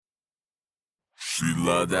She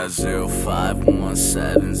love that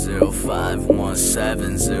 0517,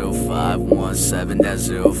 0517, 0517, that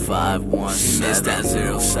 0517. She miss that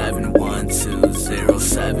 0712,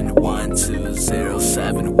 0712,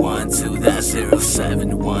 0712, that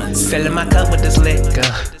 0712. Filling my cup with this liquor.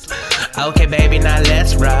 Okay, baby, now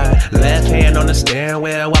let's ride. Left hand on the steering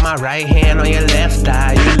wheel while my right hand on your left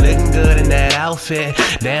thigh. You looking good in that outfit.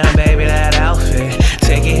 Damn, baby, that outfit.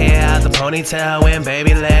 Take your hair out the ponytail and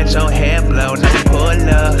baby, let your hair blow. Now we pull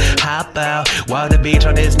up, hop out, walk the beach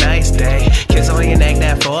on this nice day. Kiss on your neck,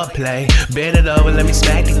 that foreplay. Bend it over, let me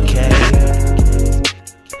smack the cake.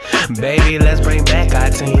 Baby, let's bring back our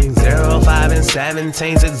team. 05 and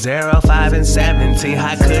 17, 05 and 17.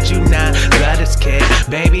 How could you not love this kid?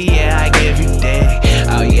 Baby, yeah, I give you dick.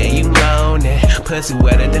 Oh yeah, you moan it. Pussy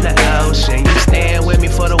wetter than the ocean. You staying with me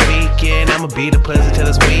for the weekend. I'ma beat the pussy till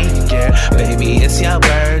this weekend. Baby, it's your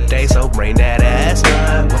birthday, so bring that ass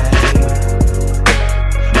my way.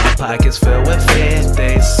 My pockets filled with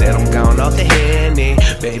 50s. Said I'm gone off the Henny.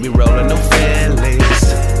 Baby, rolling them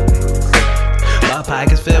Phillies. My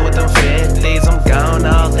pockets filled with them 50s. I'm gone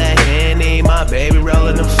off that Henny. My baby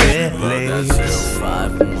rolling them 50s.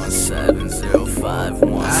 0517,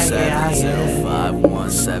 0517,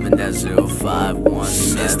 0517, that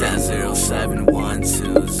 0517. Miss that 0712,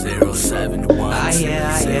 0712,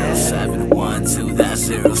 0712, that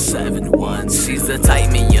 0712. She's the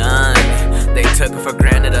type me young. They took her for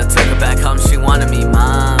granted. I took her back home. She wanted me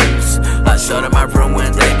moms. I showed her my room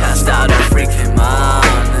when they passed out. Her freaking mom.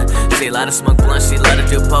 She let her smoke blunt, she let her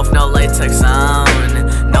do puff, no latex on,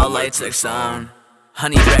 no latex on.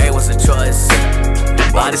 Honey Berry was a choice.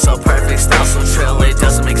 Body so perfect, style so trill, it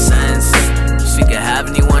doesn't make sense. She could have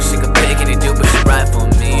anyone, she could pick any dude, but she right for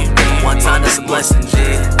me. One time, that's a blessing,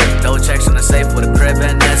 G. Double checks on the safe with a crib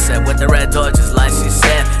and that's it. With the red door, just like she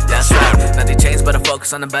said. That's right, nothing changed, but I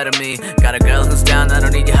focus on the better me. Got a girl who's down, I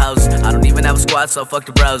don't need your house. I don't even have a squad, so fuck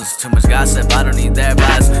the bros. Too much gossip, I don't need their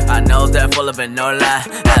vibes. I know they're full of it, no lie.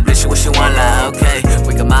 Ambition, what she want, lie, okay.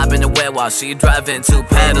 We can mob in the whip while she driving 2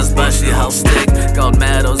 pedals, but she hold stick. Gold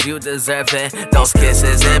medals, you deserve it. Those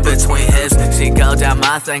kisses in between hips. She go down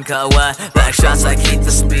my thing, what? Back shots, I keep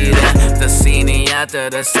the speed at the scene after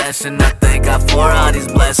the session. I thank God for all these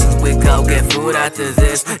blessings. We go get food after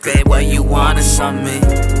this. Babe, what you want is on me.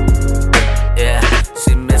 Yeah,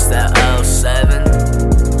 she missed that 07.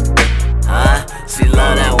 Huh? She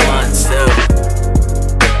love that 1 too.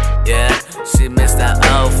 Yeah, she missed that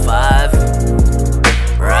 05.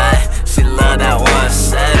 Right? She love that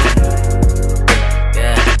 17.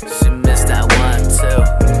 Yeah, she missed that 1 too.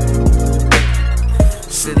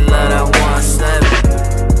 She love that 17.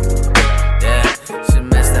 Yeah, she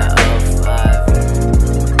missed that 05.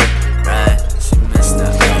 Right? She missed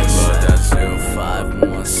that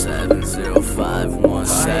 0517,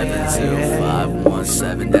 0517,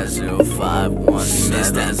 0517, that 0517. She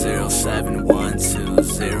missed that 0712,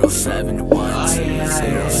 0712.